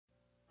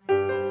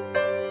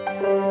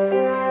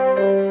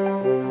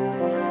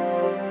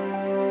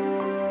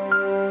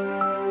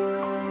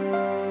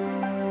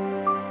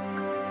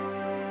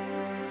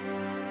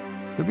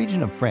The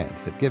region of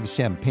France that gives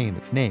Champagne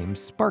its name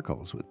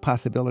sparkles with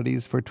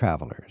possibilities for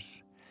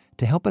travelers.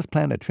 To help us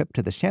plan a trip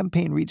to the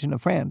Champagne region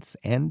of France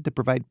and to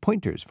provide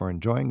pointers for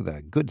enjoying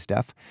the good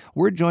stuff,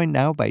 we're joined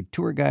now by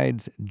tour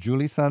guides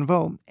Julie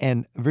Sanveau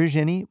and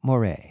Virginie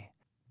Moret.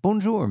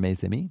 Bonjour,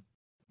 mes amis.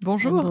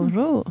 Bonjour.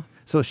 Bonjour.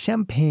 So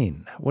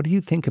Champagne, what do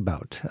you think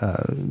about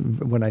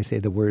when I say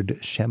the word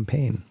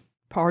champagne?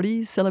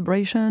 Party,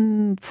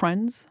 celebration,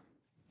 friends.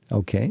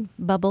 Okay.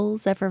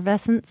 Bubbles,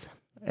 effervescence.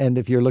 And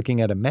if you're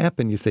looking at a map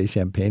and you say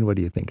Champagne, what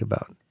do you think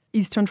about?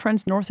 Eastern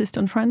France,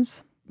 northeastern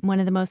France. One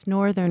of the most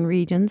northern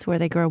regions where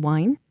they grow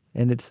wine.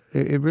 And it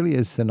really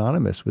is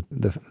synonymous with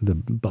the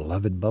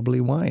beloved bubbly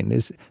wine.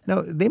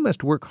 Now, they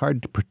must work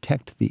hard to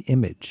protect the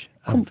image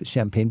of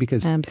Champagne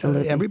because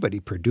everybody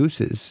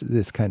produces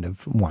this kind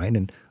of wine,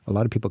 and a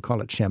lot of people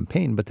call it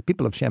Champagne, but the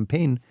people of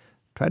Champagne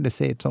tried to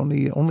say it's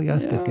only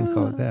us that can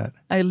call it that.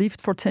 I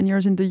lived for 10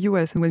 years in the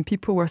US, and when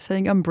people were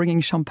saying, I'm bringing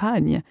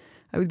champagne,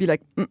 I would be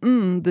like,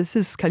 this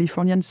is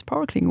Californian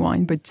sparkling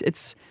wine, but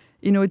it's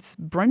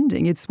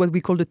branding. It's what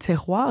we call the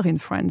terroir in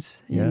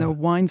France. Yeah.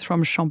 Wines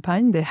from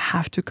Champagne, they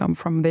have to come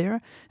from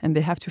there, and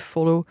they have to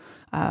follow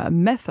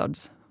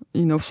methods,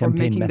 for Champagne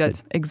making method.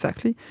 that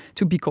exactly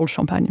to be called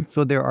Champagne.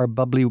 So there are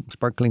bubbly,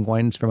 sparkling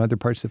wines from other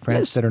parts of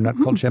France Yes. that are not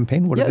called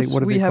Champagne? What are they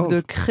we have called?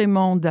 the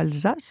Crémant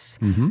d'Alsace,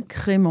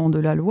 Crémant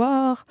de la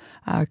Loire,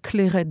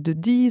 Clairette de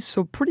Die.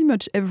 So pretty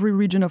much every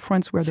region of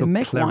France where they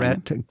make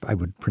Claret, wine. I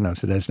would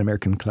pronounce it as an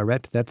American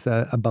claret. That's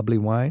a bubbly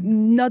wine?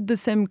 Not the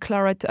same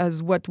claret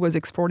as what was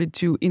exported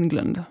to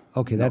England.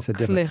 Okay, that's a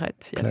different...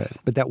 Clairette, yes. Claret.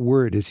 But that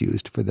word is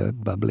used for the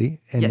bubbly.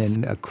 And Yes.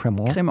 then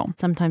Crémant. Crémant.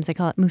 Sometimes they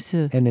call it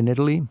mousseux. And in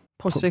Italy?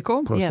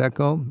 Prosecco.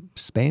 Prosecco.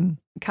 Spain?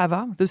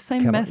 Cava. The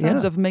same Cava,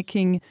 methods yeah. of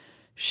making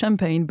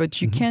champagne,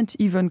 but you can't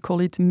even call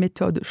it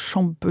méthode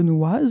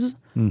champenoise,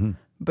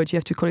 but you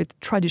have to call it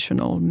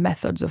traditional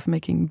methods of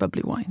making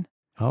bubbly wine.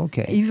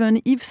 Okay.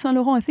 Even Yves Saint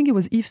Laurent, I think it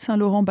was Yves Saint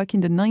Laurent back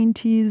in the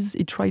 90s,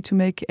 he tried to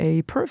make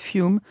a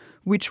perfume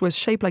which was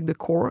shaped like the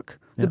cork.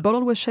 Yeah. The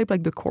bottle was shaped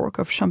like the cork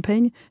of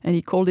champagne, and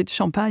he called it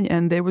champagne,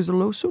 and there was a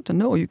lawsuit. And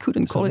no, you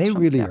couldn't call So it they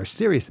champagne. really are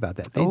serious about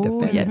that. They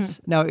defend yes.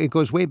 it. Now, it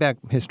goes way back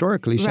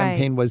historically. Right.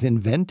 Champagne was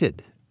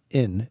invented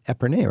in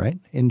Epernay, right?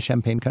 In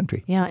Champagne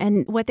country. Yeah,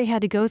 and what they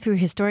had to go through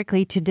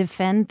historically to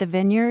defend the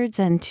vineyards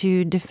and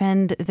to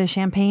defend the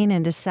champagne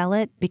and to sell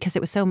it because it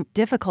was so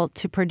difficult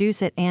to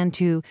produce it and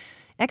to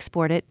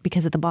export it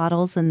because of the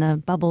bottles and the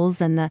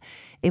bubbles and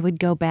it would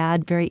go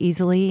bad very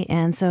easily.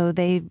 And so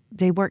they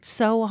worked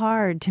so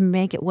hard to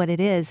make it what it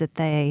is that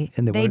they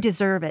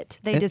deserve it.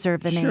 They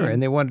deserve the name. Sure,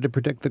 and they wanted to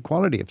protect the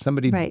quality. If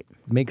somebody Right.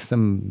 makes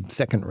some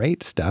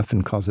second-rate stuff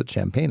and calls it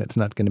champagne, it's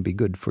not going to be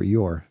good for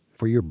your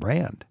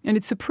brand. And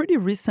it's a pretty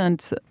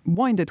recent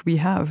wine that we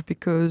have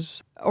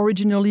because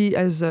originally,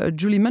 as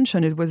Julie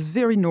mentioned, it was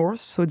very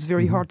north, so it's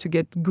very hard to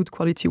get good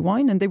quality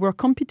wine. And they were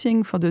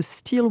competing for the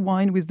still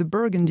wine with the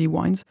Burgundy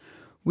wines,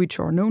 which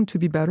are known to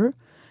be better.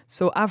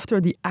 So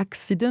after the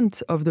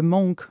accident of the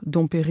monk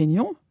Dom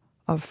Pérignon,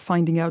 of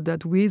finding out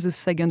that with a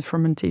second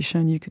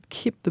fermentation, you could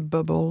keep the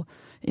bubble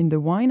in the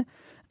wine,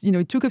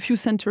 it took a few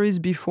centuries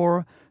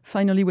before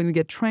finally when we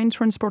get train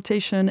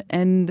transportation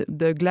and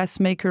the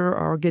glassmaker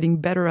are getting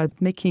better at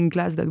making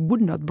glass that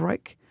would not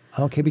break.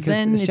 Okay, because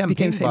Then the it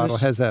became champagne bottle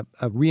famous. has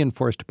a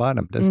reinforced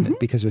bottom, doesn't it?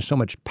 Because there's so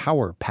much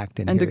power packed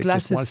in And here. the It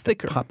glass just is wants to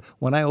thicker. pop.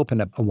 When I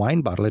open a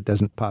wine bottle, it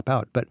doesn't pop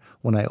out. But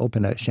when I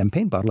open a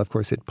champagne bottle, of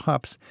course, it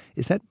pops.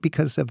 Is that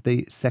because of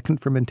the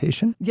second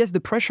fermentation? Yes, the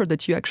pressure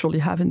that you actually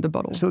have in the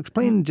bottle. So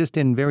explain just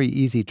in very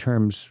easy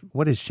terms,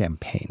 what is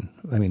champagne?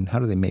 I mean, how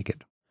do they make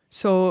it?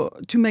 So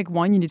to make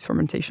wine, you need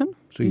fermentation.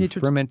 So you need to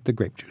ferment the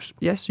grape juice.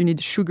 Yes, you need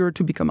sugar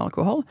to become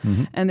alcohol.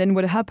 And then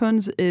what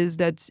happens is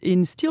that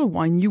in still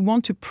wine, you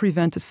want to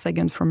prevent a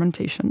second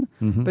fermentation.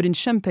 But in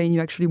champagne,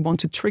 you actually want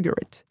to trigger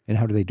it. And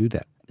how do they do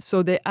that?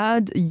 So they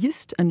add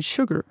yeast and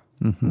sugar,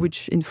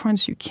 which in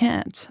France, you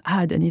can't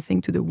add anything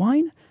to the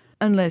wine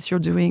unless you're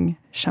doing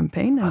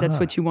champagne. And that's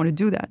what you want to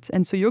do that.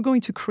 And so you're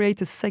going to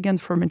create a second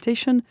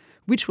fermentation,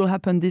 which will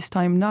happen this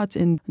time not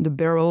in the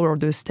barrel or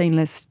the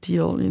stainless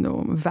steel,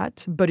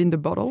 vat, but in the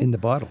bottle. In the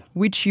bottle.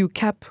 Which you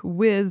cap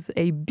with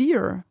a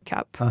beer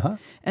cap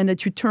and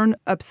that you turn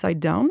upside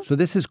down. So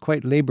this is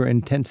quite labor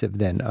intensive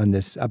then on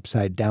this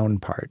upside down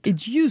part.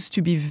 It used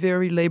to be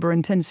very labor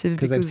intensive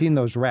Because I've seen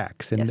those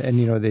racks and, Yes.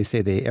 and they say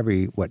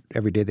every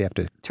day they have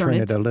to turn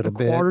it a little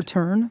bit. quarter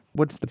turn.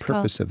 What's the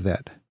purpose of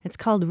that? It's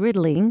called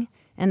riddling,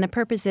 and the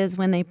purpose is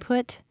when they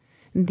put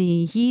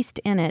the yeast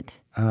in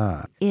it,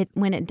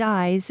 when it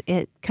dies,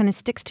 it kind of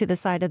sticks to the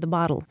side of the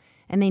bottle.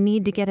 And they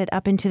need to get it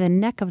up into the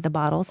neck of the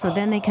bottle so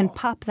then they can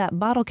pop that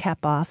bottle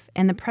cap off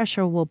and the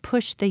pressure will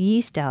push the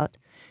yeast out.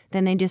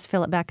 Then they just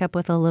fill it back up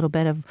with a little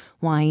bit of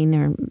wine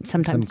or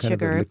sometimes Some kind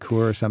sugar. of a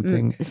liqueur or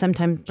something.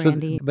 Sometimes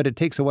brandy. But it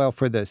takes a while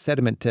for the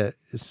sediment to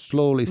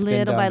slowly spin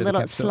Little down by to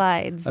little the cap. So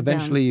slides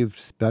eventually down. you've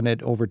spun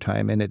it over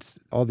time and it's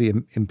all the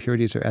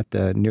impurities are at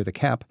near the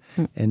cap.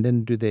 And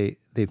then do they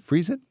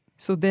freeze it?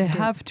 So they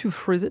have to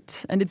freeze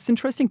it. And it's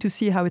interesting to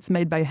see how it's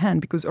made by hand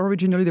because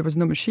originally there was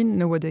no machine.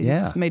 Nowadays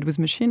it's made with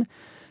machine.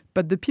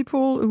 But the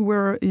people who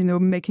were,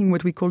 making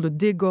what we call the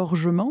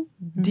dégorgement,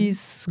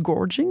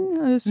 disgorging,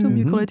 I assume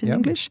you call it in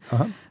English,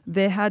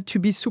 they had to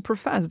be super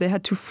fast. They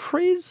had to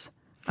freeze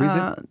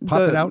it,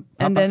 pop it out,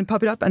 then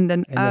pop it up, and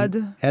then add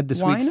the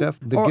sweet wine, stuff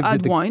that or gives add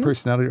it the wine,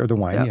 personality, or the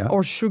wine,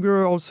 or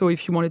sugar also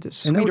if you wanted it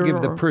sweeter. And that would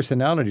give the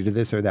personality to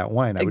this or that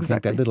wine. I would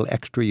think that little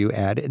extra you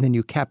add, and then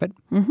you cap it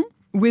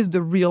with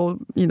the real,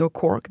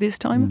 cork this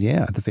time.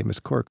 Yeah, the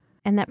famous cork.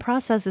 And that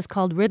process is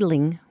called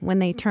riddling when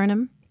they turn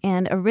them.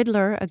 And a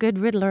good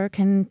riddler,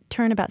 can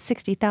turn about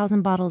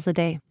 60,000 bottles a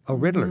day. A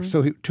riddler.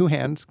 So 2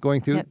 hands going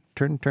through,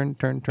 turn.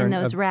 And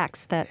those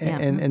racks that,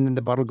 And then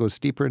the bottle goes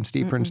steeper and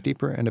steeper and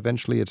steeper, and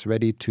eventually it's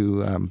ready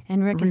to...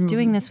 and Rick is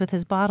doing this with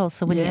his bottle,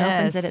 so when he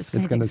opens it, it's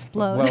going to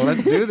explode. Well,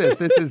 let's do this.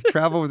 This is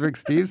Travel with Rick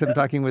Steves. I'm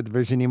talking with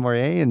Virginie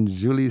Morier and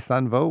Julie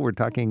Sanveau. We're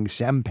talking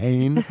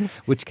champagne,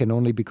 which can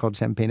only be called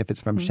champagne if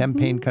it's from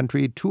Champagne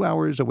country, 2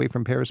 hours away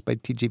from Paris by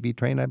TGV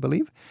train, I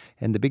believe.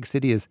 And the big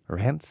city is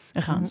Reims.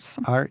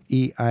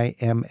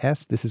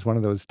 R-E-I-M-S. This is one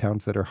of those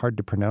towns that are hard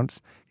to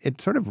pronounce. It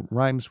sort of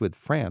rhymes with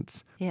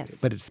France.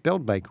 Yes. But it's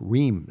spelled like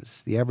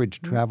Reims. The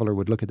average traveler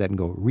would look at that and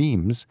go,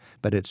 Reims,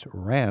 but it's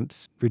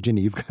Reims.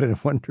 Virginie, you've got a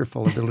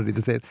wonderful ability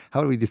to say it.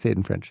 How would you say it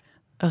in French?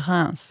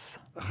 Reims.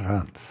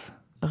 Reims.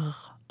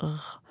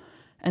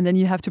 And then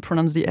you have to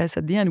pronounce the S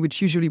at the end, which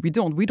usually we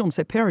don't. We don't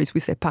say Paris, we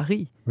say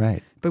Paris.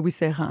 Right. But we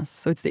say Reims,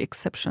 so it's the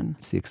exception.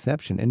 It's the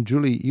exception. And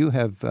Julie, you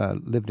have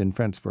lived in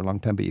France for a long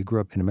time, but you grew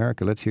up in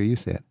America. Let's hear you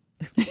say it.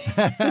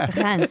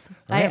 Reims.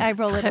 I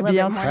roll it a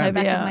little bit more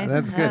back in my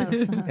That's house.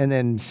 good. And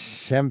then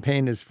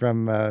champagne is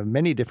from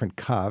many different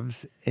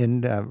caves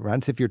in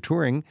Reims. If you're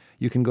touring,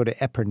 you can go to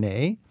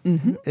Epernay.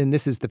 And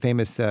this is the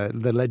famous,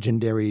 the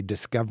legendary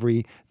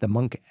discovery. The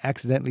monk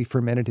accidentally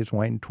fermented his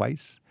wine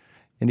twice.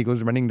 And he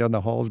goes running down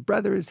the halls.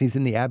 Brothers, he's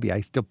in the abbey.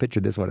 I still picture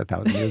this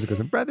 1,000 years ago.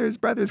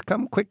 Brothers,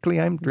 come quickly.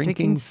 I'm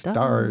drinking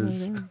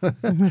stars.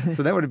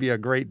 So that would be a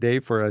great day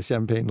for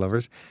champagne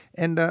lovers.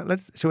 And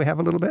shall we have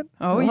a little bit?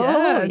 Oh,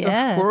 yes,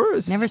 of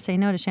course. Never say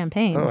no to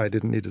champagne. Oh, I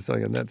didn't need to sell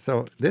you on that.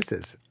 So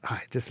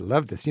I just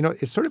love this.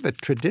 It's sort of a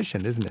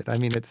tradition, isn't it? I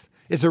mean, it's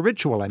a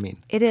ritual,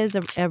 It is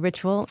a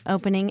ritual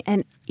opening.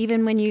 And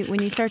even when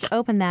you start to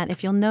open that,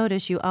 if you'll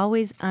notice, you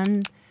always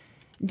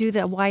undo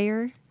the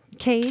wire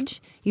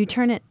cage, you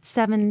turn it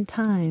 7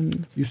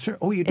 times. You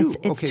do?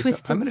 It's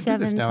twisted so I'm going to do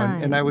this now. 7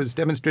 times. And I was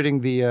demonstrating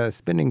the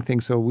spinning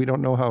thing, so we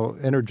don't know how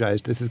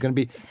energized this is going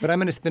to be. But I'm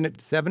going to spin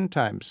it 7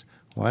 times.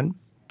 1,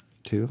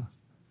 2,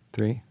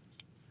 3,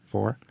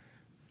 4,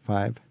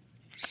 5,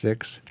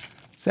 6,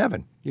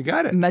 7. You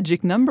got it.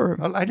 Magic number.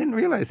 Well, I didn't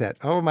realize that.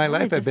 All my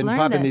life I've been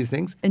popping these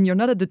things. And you're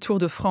not at the Tour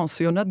de France,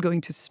 so you're not going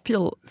to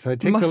spill So I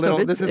take most the little,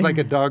 of it. this is like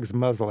a dog's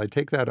muzzle. I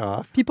take that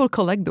off. People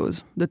collect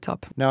those, the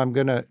top. Now I'm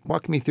going to,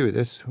 walk me through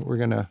this. We're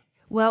going to.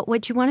 Well,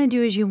 what you want to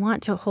do is you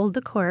want to hold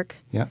the cork.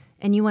 Yeah.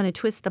 And you want to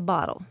twist the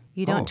bottle.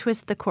 You don't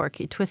twist the cork,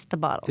 you twist the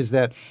bottle. Is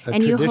that a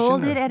and tradition? You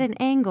hold it at an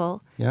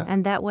angle, Yeah.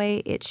 and that way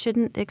it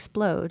shouldn't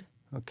explode.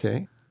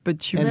 Okay.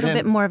 But A little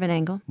bit more of an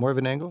angle. More of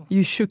an angle?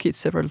 You shook it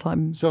several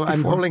times. So before.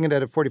 I'm holding it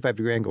at a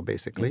 45-degree angle,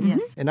 basically.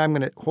 Yes. And I'm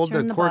going to hold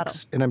Turn the the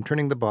corks, and I'm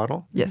turning the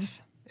bottle.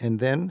 Yes. And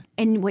then?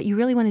 And what you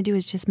really want to do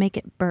is just make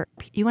it burp.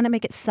 You want to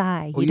make it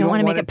sigh. Oh, you don't want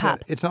to make it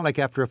pop. It's not like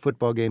after a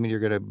football game and you're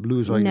going to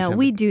lose all your No, champagne.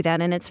 we do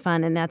that, and it's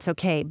fun, and that's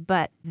okay.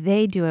 But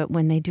they do it.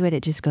 When they do it,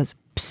 it just goes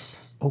psst.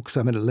 Oh, so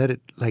I'm going to let it,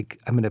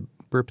 I'm going to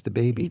burp the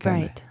baby.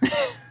 Kinda. Right.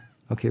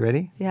 Okay,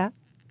 ready? Yeah.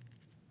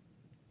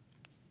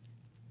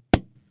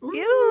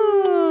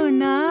 Ooh,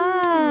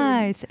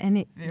 nice. And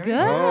good.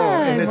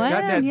 Oh, and it's wow.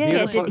 got that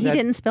beautiful... He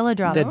didn't spill a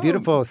drop. That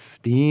beautiful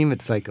steam.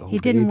 It's like, He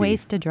didn't baby.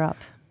 waste a drop.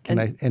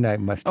 I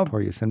must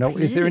pour you some. No,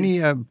 is there any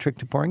trick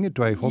to pouring it?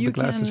 Do I hold the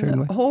glass a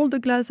certain way? Hold the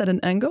glass at an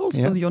angle,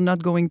 so you're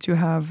not going to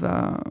have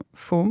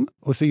foam.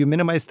 Oh, so you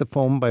minimize the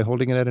foam by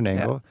holding it at an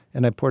angle,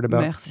 and I poured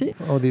about Merci.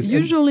 all these.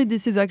 Usually,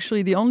 this is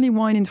actually the only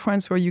wine in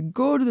France where you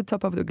go to the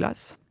top of the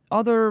glass.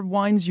 Other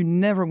wines, you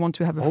never want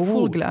to have a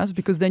full glass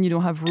because then you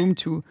don't have room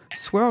to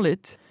swirl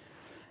it.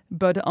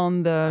 But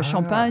on the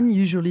champagne,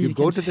 usually you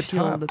go can to the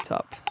feel top. the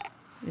top.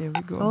 Here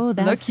we go. Oh,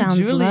 that Lucky sounds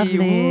Julie.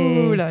 lovely.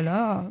 Ooh la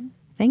la.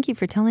 Thank you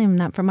for telling him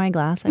that for my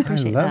glass. I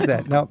appreciate I love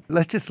that. Now,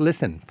 let's just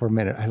listen for a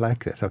minute. I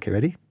like this. Okay,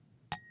 ready?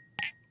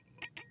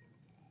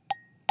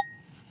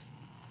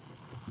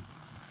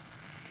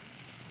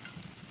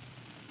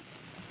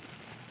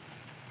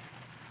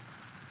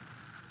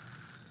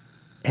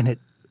 And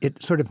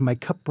it sort of, my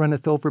cup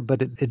runneth over,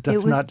 but it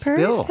does not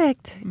spill.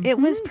 Perfect. It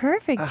was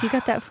perfect. You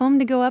got that foam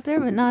to go up there,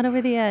 but not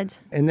over the edge.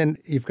 And then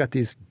you've got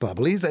these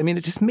bubblies. I mean,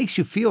 it just makes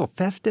you feel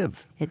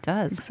festive. It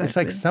does. Exactly. It's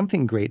like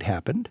something great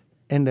happened.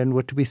 And then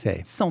what do we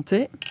say?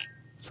 Santé.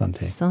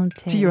 Santé.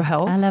 Santé. To your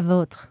health. À la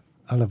vôtre.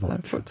 À la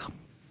vôtre.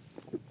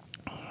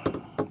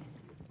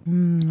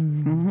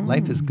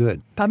 Life is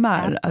good. Pas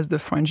mal, as the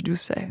French do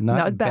say.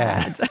 Not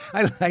bad.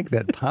 I like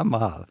that. Pas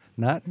mal.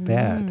 Not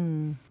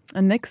bad.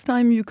 And next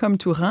time you come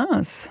to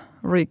Reims,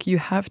 Rick, you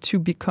have to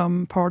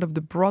become part of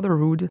the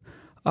brotherhood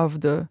of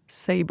the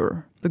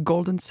saber, the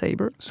golden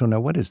saber. So now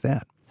what is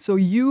that? So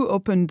you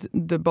opened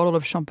the bottle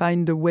of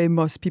champagne the way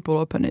most people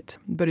open it.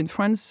 But in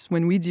France,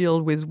 when we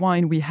deal with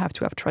wine, we have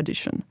to have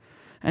tradition.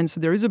 And so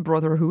there is a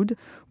brotherhood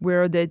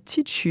where they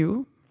teach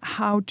you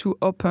how to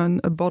open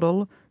a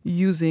bottle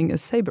using a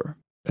saber.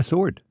 A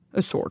sword?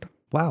 A sword.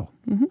 Wow.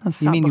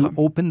 Mm-hmm. You mean you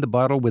open the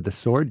bottle with a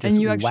sword? Just and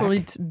you actually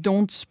whack?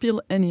 Don't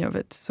spill any of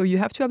it. So you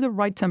have to have the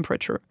right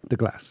temperature. The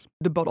glass.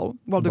 The bottle.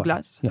 Well, the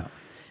glass. Yeah.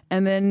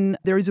 And then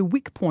there is a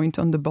weak point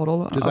on the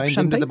bottle of Designed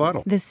champagne. into the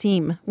bottle. The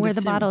seam, where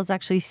the bottle is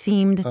actually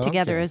seamed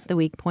together is the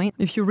weak point.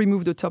 If you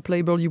remove the top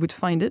label, you would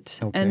find it.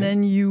 Okay. And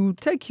then you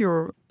take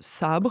your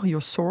sabre,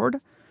 your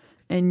sword,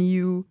 and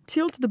you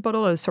tilt the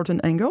bottle at a certain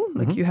angle,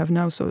 like you have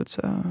now, so it's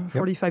a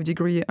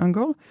 45-degree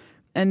angle.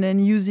 And then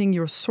using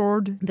your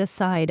sword... The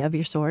side of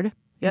your sword.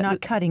 You're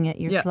not cutting it,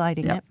 you're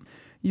sliding it.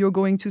 You're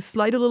going to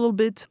slide a little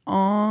bit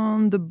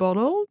on the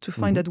bottle to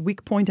find that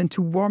weak point and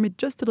to warm it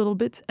just a little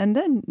bit. And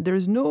then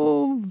there's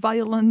no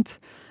violent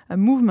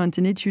movement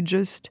in it. You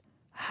just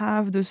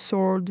have the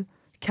sword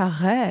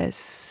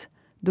caress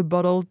the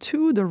bottle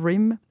to the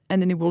rim,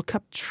 and then it will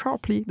cut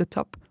sharply the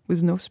top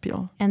with no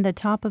spill. And the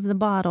top of the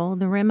bottle,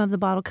 the rim of the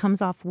bottle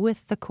comes off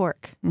with the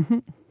cork. Mm-hmm.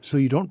 So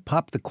you don't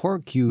pop the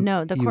cork?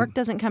 No, the cork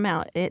doesn't come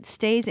out. It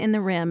stays in the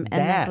rim, and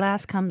the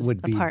glass comes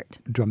would be apart.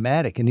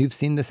 Dramatic. And you've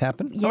seen this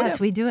happen? Yes,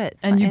 we do it.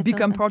 And you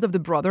become part of the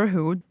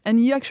brotherhood. And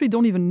you actually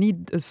don't even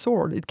need a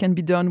sword. It can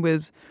be done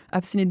with,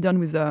 I've seen it done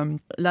with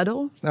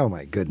ladle. Oh,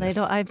 my goodness.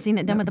 Ladle, I've seen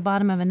it done with the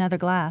bottom of another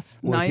glass.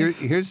 Well,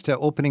 here's to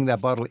opening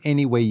that bottle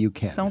any way you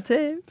can.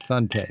 Santé.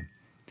 Santé.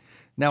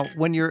 Now,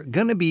 when you're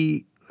going to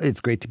be... It's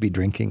great to be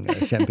drinking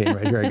champagne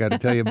right here, I got to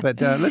tell you.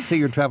 But let's say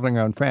you're traveling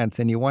around France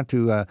and you want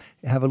to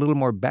have a little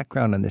more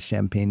background on this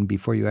champagne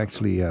before you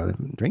actually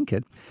drink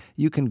it.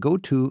 You can go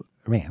to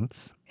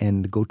Reims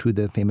and go to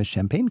the famous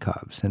champagne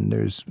caves. And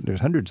there's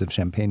hundreds of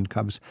champagne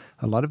caves.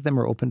 A lot of them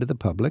are open to the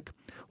public.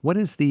 What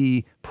is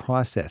the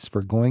process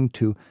for going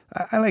to...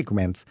 I like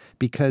Reims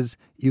because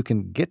you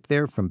can get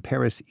there from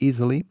Paris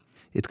easily.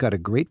 It's got a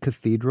great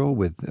cathedral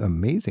with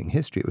amazing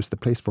history. It was the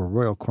place for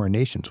royal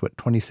coronations.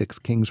 26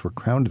 kings were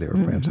crowned there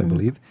in France, I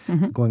believe,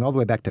 going all the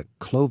way back to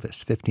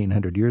Clovis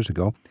 1,500 years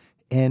ago.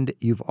 And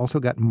you've also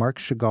got Marc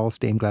Chagall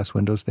stained glass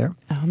windows there.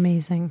 Oh,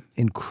 amazing.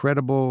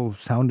 Incredible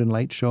sound and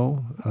light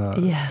show.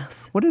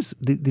 Yes. What is...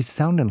 These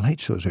sound and light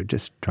shows are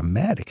just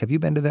dramatic. Have you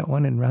been to that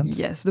one in Reims?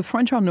 Yes, the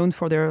French are known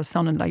for their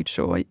sound and light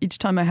show. Each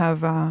time I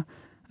have...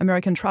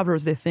 American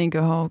travelers, they think,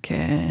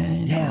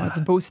 it's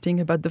boasting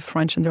about the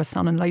French and their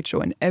sound and light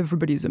show, and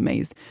everybody's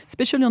amazed,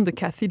 especially on the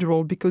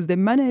cathedral, because they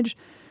manage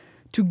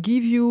to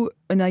give you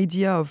an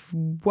idea of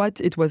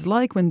what it was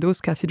like when those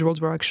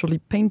cathedrals were actually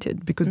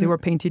painted, because they were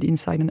painted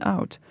inside and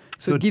out.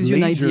 So it gives you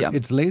an idea.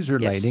 It's laser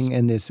lighting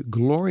and this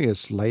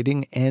glorious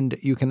lighting, and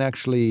you can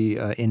actually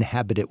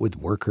inhabit it with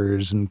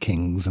workers and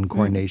kings and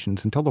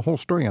coronations and tell the whole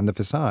story on the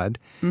facade.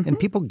 And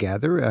people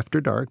gather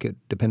after dark. It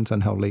depends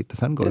on how late the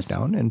sun goes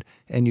down.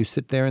 And you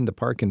sit there in the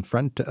park in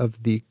front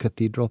of the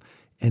cathedral,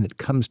 and it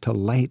comes to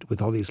light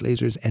with all these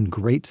lasers and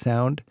great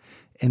sound.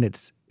 And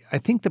I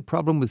think the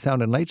problem with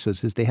sound and light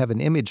shows is they have an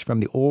image from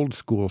the old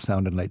school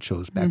sound and light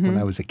shows back when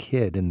I was a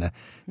kid in the,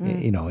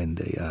 in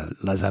the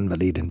Les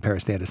Invalides in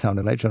Paris. They had a sound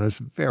and light show, and it was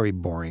very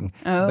boring.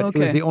 But it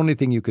was the only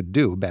thing you could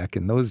do back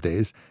in those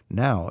days.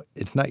 Now,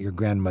 it's not your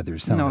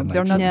grandmother's sound and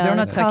light show. They're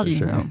not techy.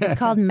 It's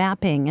called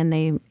mapping, and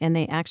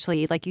they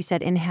actually, like you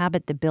said,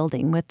 inhabit the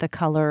building with the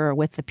color or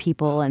with the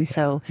people, and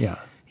so... Yeah.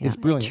 It's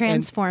brilliant. It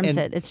transforms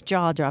it. It's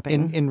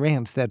jaw-dropping. In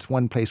Reims, that's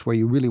one place where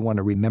you really want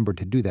to remember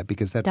to do that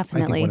because that's, I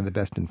think, one of the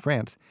best in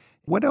France.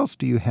 What else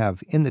do you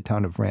have in the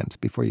town of Reims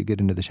before you get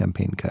into the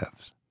Champagne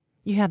Caves?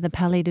 You have the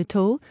Palais du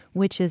Tau,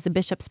 which is the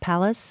bishop's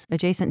palace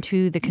adjacent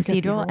to the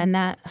cathedral, and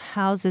that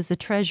houses the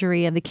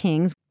treasury of the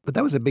kings. But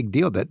that was a big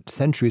deal that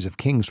centuries of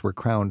kings were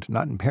crowned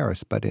not in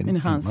Paris but in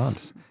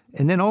Reims.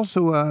 And then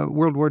also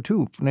World War II,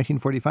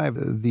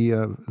 1945,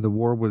 the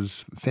war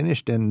was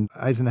finished and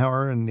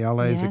Eisenhower and the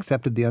Allies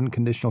accepted the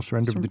unconditional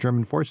surrender of the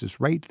German forces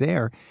right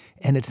there.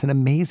 And it's an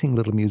amazing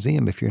little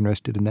museum if you're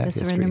interested in that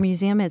history. The Surrender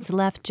Museum, it's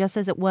left just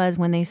as it was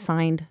when they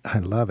signed. I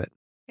love it.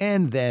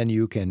 And then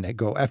you can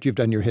go, after you've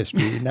done your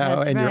history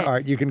now and your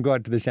art, you can go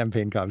out to the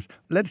Champagne Caves.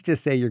 Let's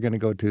just say you're going to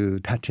go to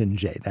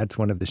Taittinger. That's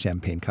one of the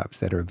Champagne Caves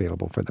that are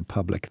available for the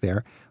public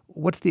there.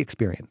 What's the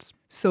experience?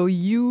 So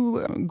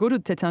you go to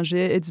Taittinger.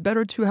 It's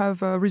better to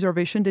have a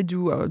reservation. They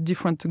do a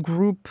different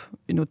group,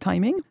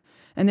 timing.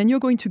 And then you're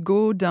going to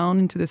go down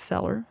into the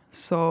cellar.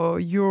 So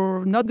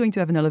you're not going to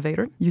have an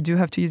elevator. You do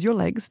have to use your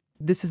legs.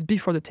 This is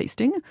before the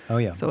tasting. Oh,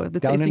 yeah. So the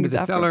down tasting into is the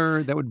after.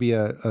 cellar, that would be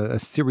a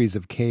series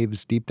of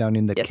caves deep down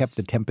in that kept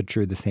the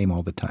temperature the same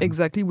all the time.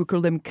 Exactly. We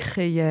call them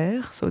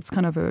crayères. So it's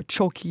kind of a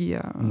chalky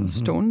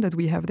stone that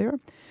we have there.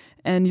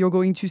 And you're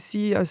going to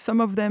see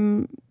some of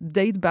them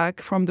date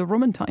back from the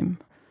Roman time.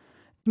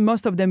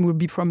 Most of them will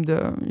be from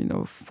the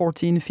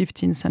 14th,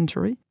 15th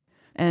century.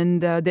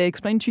 And they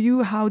explain to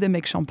you how they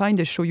make champagne.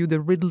 They show you the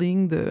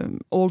riddling, the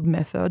old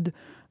method.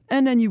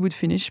 And then you would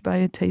finish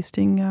by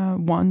tasting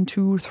 1,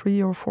 2,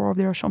 3, or 4 of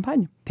their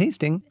champagne.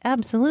 Tasting?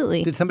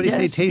 Absolutely. Did somebody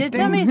say tasting? Did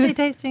somebody say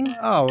tasting?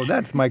 Oh,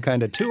 that's my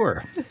kind of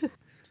tour.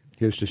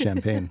 Here's to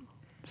champagne.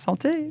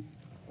 Santé.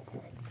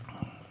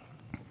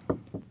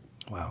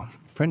 Wow.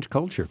 French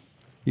culture.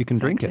 You can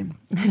drink it.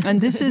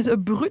 And this is a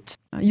brut.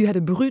 You had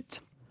a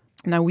brut.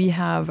 Now we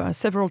have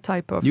several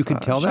type of You can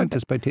tell champagne. that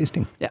just by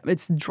tasting. Yeah,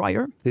 it's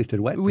drier. Tasted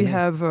wet. We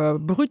have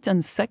brut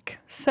and sec.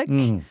 Sec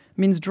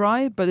means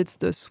dry, but it's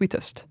the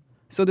sweetest.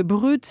 So the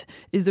brut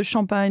is the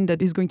champagne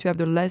that is going to have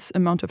the less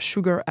amount of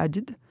sugar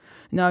added.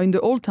 Now, in the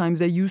old times,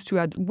 they used to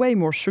add way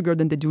more sugar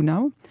than they do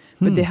now,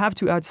 but they have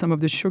to add some of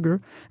the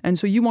sugar. And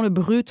so you want a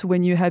brut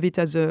when you have it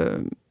as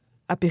a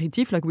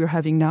aperitif, like we're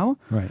having now.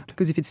 Right.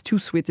 Because if it's too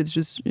sweet, it's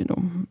just,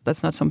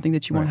 that's not something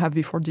that you want to have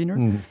before dinner.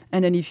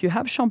 And then if you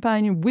have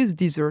champagne with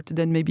dessert,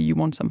 then maybe you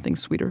want something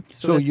sweeter.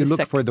 So you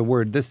look for the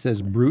word, this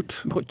says brut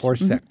or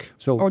sec.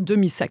 So or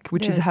demi-sec,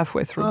 which is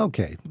halfway through.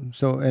 Okay.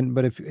 So,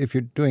 but if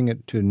you're doing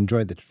it to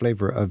enjoy the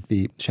flavor of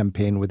the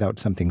champagne without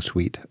something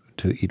sweet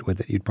to eat with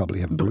it, you'd probably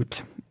have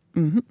brut.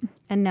 Mm-hmm.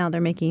 And now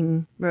they're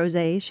making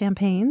rosé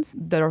champagnes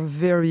that are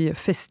very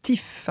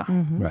festif.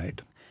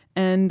 Right.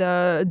 And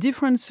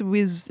difference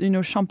with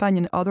champagne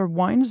and other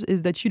wines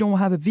is that you don't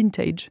have a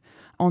vintage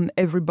on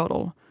every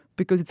bottle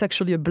because it's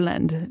actually a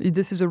blend.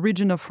 This is a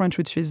region of France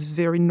which is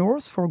very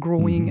north for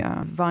growing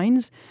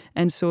vines,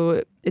 and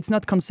so it's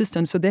not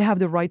consistent. So they have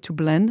the right to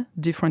blend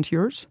different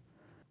years.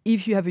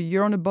 If you have a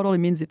year on a bottle, it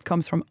means it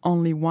comes from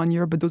only 1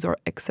 year, but those are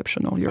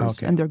exceptional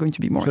years, and they're going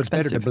to be more expensive. So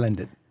it's better to blend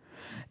it.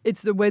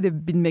 It's the way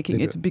they've been making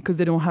it because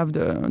they don't have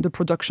the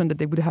production that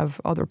they would have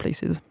other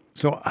places.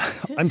 So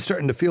I'm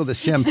starting to feel this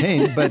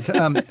champagne, but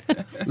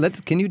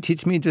can you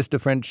teach me just a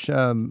French,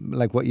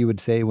 like what you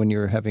would say when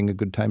you're having a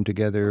good time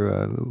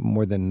together,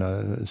 more than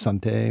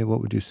santé?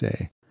 What would you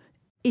say?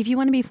 If you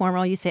want to be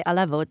formal, you say à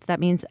la vôtre. That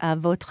means à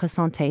votre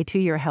santé, to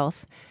your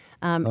health.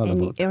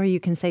 Or you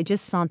can say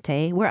just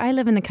santé. Where I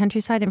live in the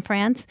countryside in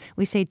France,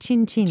 we say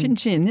chin chin. Chin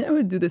chin. Yeah,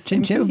 we do the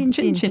same. Chin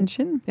chin chin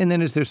chin. And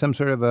then is there some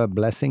sort of a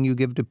blessing you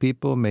give to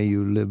people? May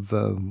you live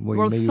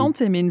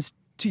santé means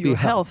to your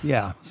health.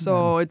 Yeah.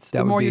 So it's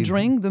the more you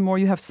drink, the more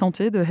you have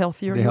santé, the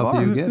healthier you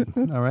are. you get.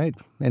 All right.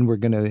 And we're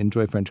going to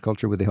enjoy French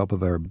culture with the help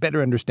of our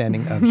better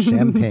understanding of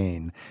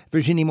champagne.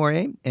 Virginie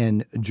Moret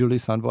and Julie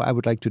Sanveau, I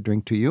would like to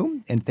drink to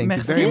you. And thank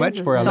you very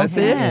much for our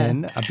lesson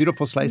in a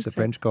beautiful slice of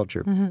French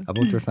culture. A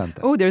votre santé.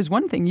 Oh, there's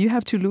one thing. You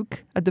have to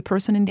look at the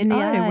person in the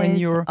eye eyes, when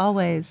you're...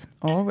 Always.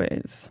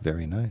 Always.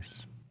 Very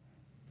nice.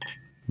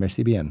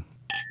 Merci bien.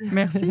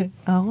 Merci.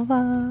 Au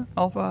revoir.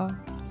 Au revoir.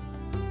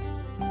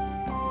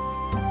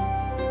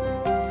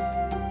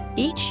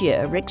 Each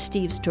year, Rick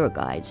Steves tour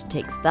guides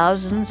take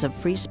thousands of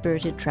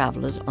free-spirited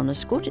travelers on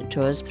escorted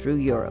tours through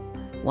Europe,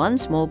 one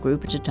small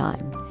group at a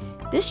time.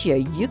 This year,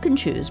 you can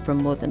choose from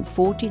more than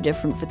 40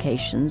 different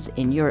vacations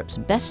in Europe's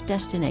best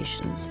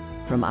destinations,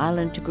 from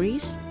Ireland to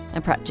Greece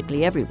and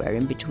practically everywhere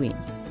in between.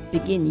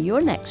 Begin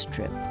your next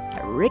trip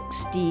at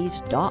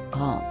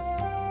ricksteves.com.